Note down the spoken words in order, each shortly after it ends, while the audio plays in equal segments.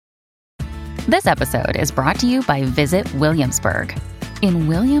This episode is brought to you by Visit Williamsburg. In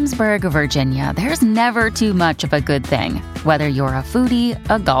Williamsburg, Virginia, there's never too much of a good thing. Whether you're a foodie,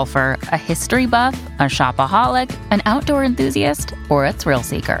 a golfer, a history buff, a shopaholic, an outdoor enthusiast, or a thrill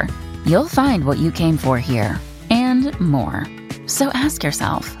seeker, you'll find what you came for here and more. So ask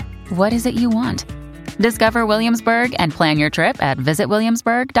yourself, what is it you want? Discover Williamsburg and plan your trip at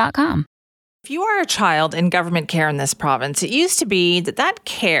visitwilliamsburg.com. If you are a child in government care in this province, it used to be that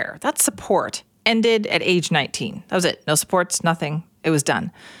care, that support, ended at age 19. That was it. No supports, nothing. It was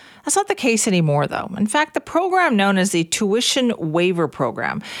done. That's not the case anymore, though. In fact, the program known as the Tuition Waiver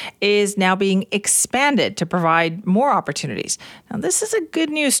Program is now being expanded to provide more opportunities. Now, this is a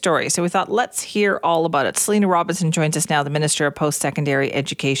good news story, so we thought let's hear all about it. Selina Robsinson joins us now, the Minister of Post-Secondary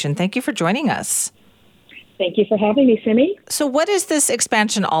Education. Thank you for joining us. Thank you for having me, Simi. So what is this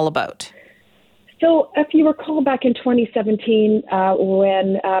expansion all about? So if you recall back in 2017,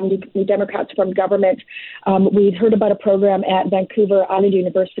 when the Democrats formed government, we'd heard about a program at Vancouver Island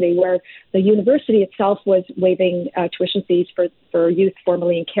University where the university itself was waiving tuition fees for youth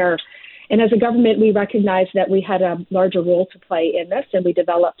formerly in care. And as a government, we recognized that we had a larger role to play in this, and we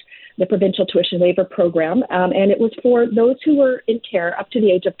developed the Provincial Tuition Waiver Program. And it was for those who were in care up to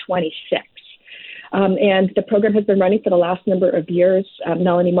the age of 26. And the program has been running for the last number of years.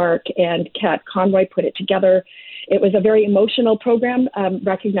 Melanie Mark and Kat Conroy put it together. It was a very emotional program,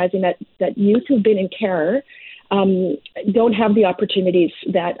 recognizing that youth who've been in care don't have the opportunities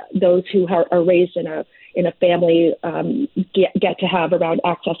that those who are raised in a family get to have around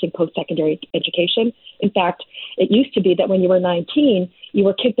accessing post-secondary education. In fact, it used to be that when you were 19, you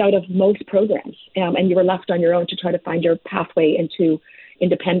were kicked out of most programs, and you were left on your own to try to find your pathway into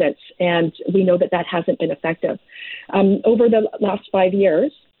independence, and we know that hasn't been effective. Over the last 5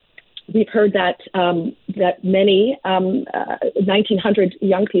 years, we've heard that many 1,900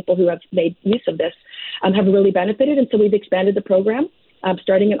 young people who have made use of this have really benefited, and so we've expanded the program.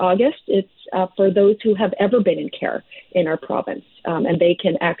 Starting in August, it's for those who have ever been in care in our province, and they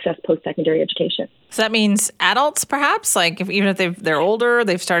can access post-secondary education. So that means adults, perhaps, even if they're older,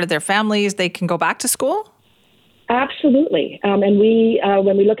 they've started their families, they can go back to school? Absolutely. And we,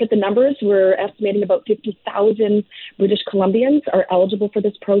 when we look at the numbers, we're estimating about 50,000 British Columbians are eligible for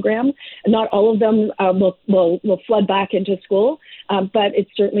this program. Not all of them will flood back into school, but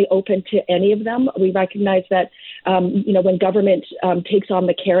it's certainly open to any of them. We recognize that, when government takes on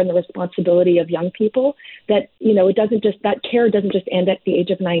the care and the responsibility of young people, that, that care doesn't just end at the age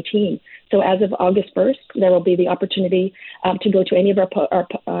of 19. So as of August 1st, there will be the opportunity to go to any of our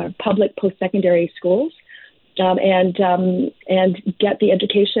public post-secondary schools and get the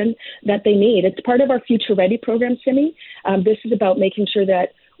education that they need. It's part of our Future Ready program, Simi. This is about making sure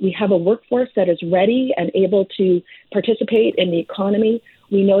that we have a workforce that is ready and able to participate in the economy.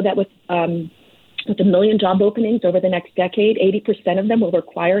 We know that with 1 million job openings over the next decade, 80% of them will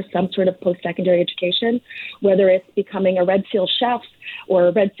require some sort of post-secondary education, whether it's becoming a Red Seal chef or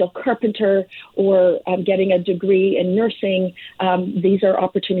a Red Seal carpenter or getting a degree in nursing. These are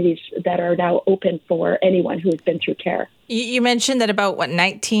opportunities that are now open for anyone who has been through care. You mentioned that about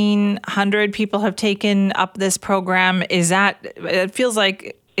 1,900 people have taken up this program. It feels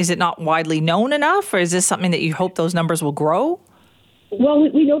like, is it not widely known enough, or is this something that you hope those numbers will grow? Well,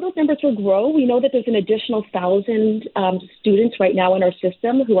 we know those numbers will grow. We know that there's an additional 1,000 students right now in our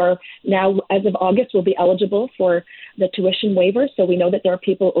system who are now, as of August, will be eligible for the tuition waiver. So we know that there are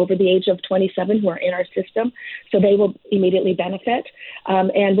people over the age of 27 who are in our system, so they will immediately benefit.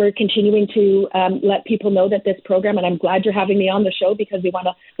 And we're continuing to let people know that this program, and I'm glad you're having me on the show because we want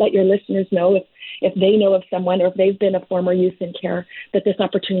to let your listeners know if they know of someone or if they've been a former youth in care, that this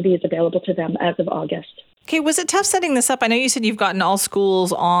opportunity is available to them as of August. Okay, was it tough setting this up? I know you said you've gotten all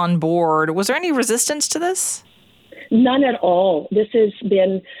schools on board. Was there any resistance to this? None at all. This has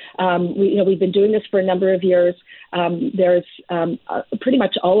been, we've been doing this for a number of years. There's pretty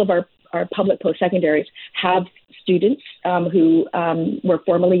much all of our public post-secondaries have students who were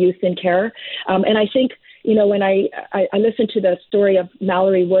formerly youth in care. And I think, when I listened to the story of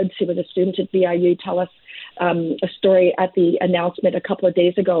Mallory Woods, who was a student at VIU, tell us a story at the announcement a couple of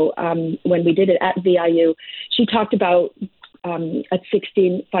days ago when we did it at VIU. She talked about at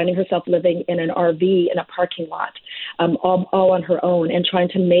 16 finding herself living in an RV in a parking lot all on her own and trying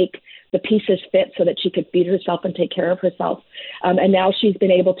to make the pieces fit so that she could feed herself and take care of herself. And now she's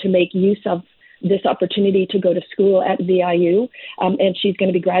been able to make use of this opportunity to go to school at VIU. And she's going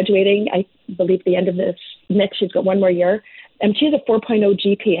to be graduating, I believe, at the end of this next. She's got one more year. And she has a 4.0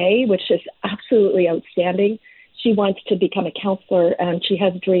 GPA, which is absolutely outstanding. She wants to become a counselor, and she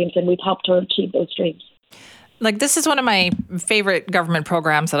has dreams, and we've helped her achieve those dreams. Like, this is one of my favorite government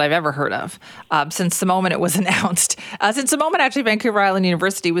programs that I've ever heard of since the moment it was announced. Since the moment, actually, Vancouver Island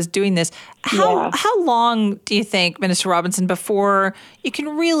University was doing this. How long do you think, Minister Robinson, before you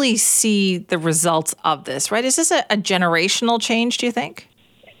can really see the results of this, right? Is this a generational change, do you think?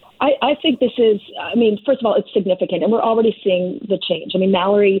 I think this is, first of all, it's significant, and we're already seeing the change.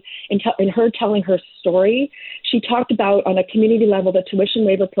 Mallory, in her telling her story, she talked about on a community level, the tuition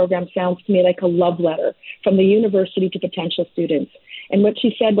waiver program sounds to me like a love letter from the university to potential students. And what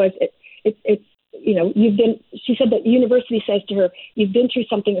she said was, she said that the university says to her, you've been through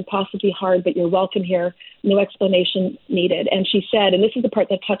something impossibly hard, but you're welcome here, no explanation needed. And she said, and this is the part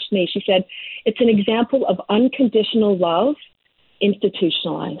that touched me, she said, it's an example of unconditional love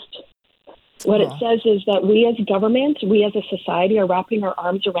institutionalized. What it says is that we as government, we as a society are wrapping our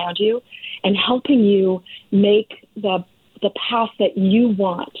arms around you and helping you make the path that you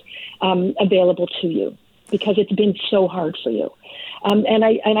want available to you, because it's been so hard for you. And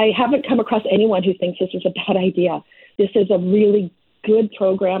I haven't come across anyone who thinks this is a bad idea. This is a really good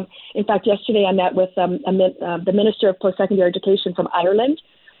program. In fact, yesterday I met with the Minister of Post-Secondary Education from Ireland.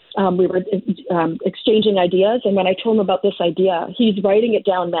 We were exchanging ideas, and when I told him about this idea, he's writing it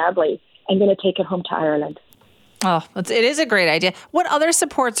down madly and going to take it home to Ireland. Oh, it is a great idea. What other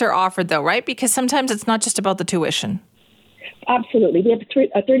supports are offered, though, right? Because sometimes it's not just about the tuition. Absolutely. We have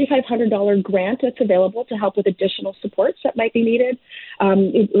a $3,500 grant that's available to help with additional supports that might be needed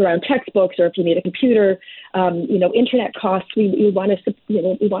around textbooks, or if you need a computer, internet costs. We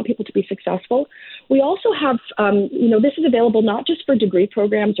want people to be successful. We also have, this is available not just for degree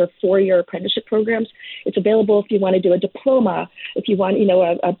programs or four-year apprenticeship programs. It's available if you want to do a diploma, if you want,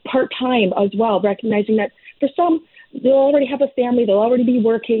 a part-time as well, recognizing that for some, they'll already have a family, they'll already be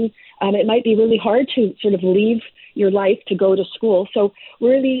working. It might be really hard to sort of leave your life to go to school. So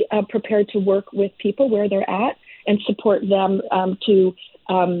we're really prepared to work with people where they're at and support them to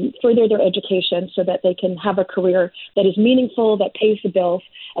further their education so that they can have a career that is meaningful, that pays the bills,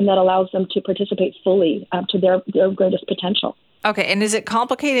 and that allows them to participate fully to their greatest potential. Okay, and is it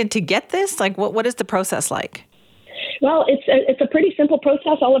complicated to get this? Like, what is the process like? Well, it's a pretty simple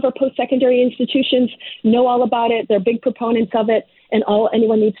process. All of our post-secondary institutions know all about it. They're big proponents of it, and all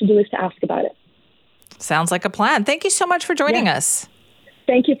anyone needs to do is to ask about it. Sounds like a plan. Thank you so much for joining us.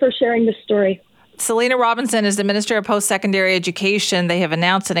 Thank you for sharing this story. Selina Robinson is the Minister of Post-Secondary Education. They have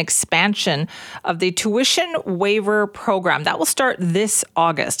announced an expansion of the tuition waiver program. That will start this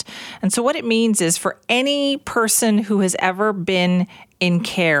August. And so what it means is for any person who has ever been in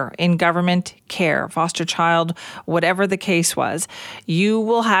care, in government care, foster child, whatever the case was, you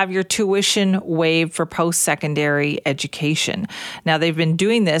will have your tuition waived for post-secondary education. Now, they've been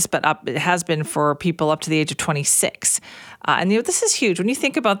doing this, but it has been for people up to the age of 26. And this is huge. When you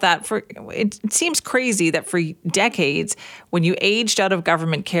think about that, it seems crazy that for decades, when you aged out of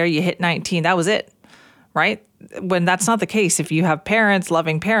government care, you hit 19, that was it, right? When that's not the case, if you have parents,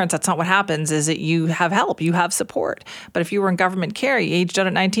 loving parents, that's not what happens, is that you have help, you have support. But if you were in government care, you aged out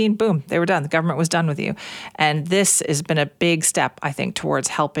at 19, boom, they were done. The government was done with you. And this has been a big step, I think, towards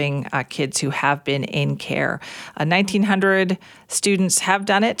helping kids who have been in care. 1,900 students have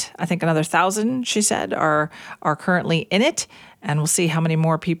done it. I think another 1,000, she said, are currently in it. And we'll see how many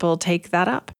more people take that up.